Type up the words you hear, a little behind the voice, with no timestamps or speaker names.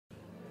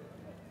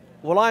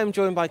Well, I am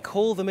joined by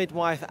Call The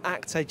Midwife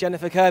actor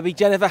Jennifer Kirby.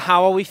 Jennifer,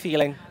 how are we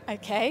feeling?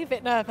 Okay, a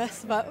bit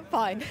nervous, but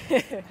fine.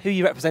 Who are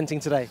you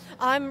representing today?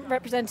 I'm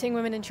representing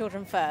Women and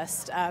Children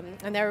First,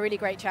 and they're a really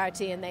great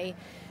charity, and they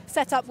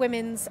set up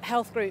women's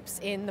health groups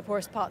in the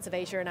poorest parts of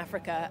Asia and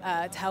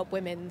Africa to help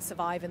women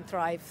survive and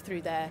thrive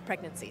through their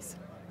pregnancies.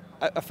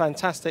 A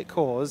fantastic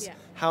cause. Yeah.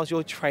 How's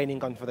your training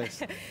gone for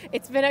this?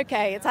 It's been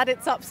okay. It's had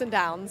its ups and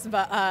downs,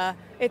 but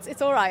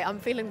it's all right. I'm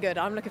feeling good.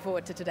 I'm looking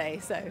forward to today,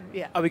 so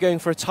yeah. Are we going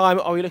for a time,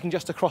 or are we looking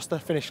just across the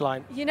finish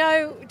line? You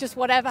know, just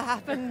whatever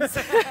happens.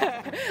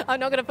 I'm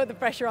not going to put the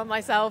pressure on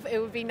myself. It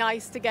would be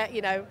nice to get,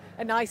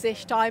 a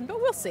nice-ish time, but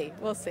we'll see.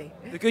 We'll see.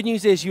 The good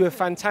news is you have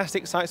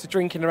fantastic sights of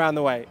drinking around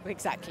the way.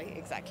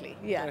 Exactly.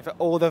 Yeah. Jennifer,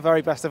 all the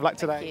very best of luck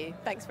today. Thank you.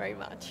 Thanks very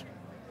much.